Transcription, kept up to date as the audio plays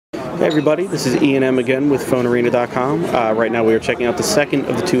Hey everybody, this is E&M again with PhoneArena.com. Right now we are checking out the second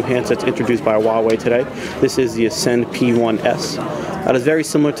of the two handsets introduced by Huawei today. This is the Ascend P1S. It is very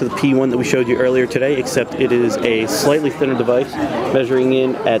similar to the P1 that we showed you earlier today, except it is a slightly thinner device, measuring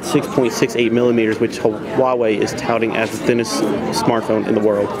in at 6.68 millimeters, which Huawei is touting as the thinnest smartphone in the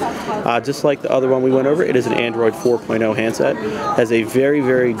world. Just like the other one we went over, it is an Android 4.0 handset. It has a very,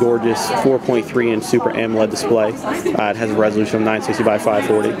 very gorgeous 4.3-inch Super AMOLED display. It has a resolution of 960 by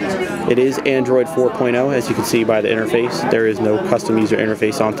 540. It is Android 4.0, as you can see by the interface. There is no custom user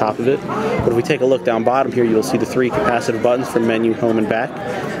interface on top of it. But if we take a look down bottom here, you'll see the three capacitive buttons for menu, home, and back.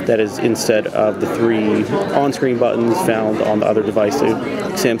 That is instead of the three on-screen buttons found on the other device, the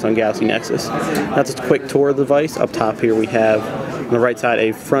Samsung Galaxy Nexus. That's just a quick tour of the device. Up top here we have, on the right side,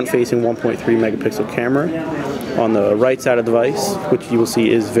 a front-facing 1.3 megapixel camera. On the right side of the device, which you will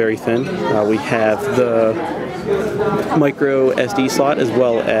see is very thin, we have the micro SD slot as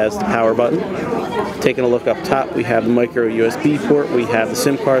well as the power button. Taking a look up top, we have the micro USB port, we have the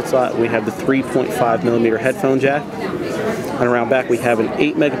SIM card slot, we have the 3.5 millimeter headphone jack. And around back we have an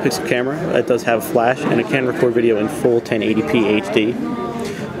 8 megapixel camera that does have a flash, and it can record video in full 1080p HD.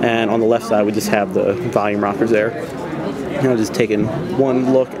 And on the left side we just have the volume rockers there. Now just taking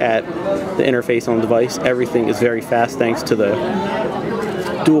one look at the interface on the device, everything is very fast thanks to the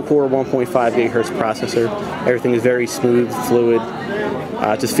dual-core 1.5 gigahertz processor. Everything is very smooth, fluid.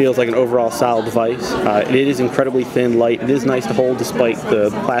 It just feels like an overall solid device. It is incredibly thin, light. It is nice to hold despite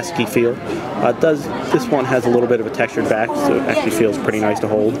the plasticky feel. This one has a little bit of a textured back, so it actually feels pretty nice to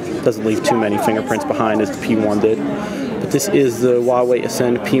hold. It doesn't leave too many fingerprints behind as the P1 did. But this is the Huawei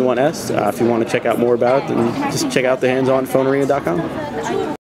Ascend P1S. If you want to check out more about it, then just check out the hands-on PhoneArena.com.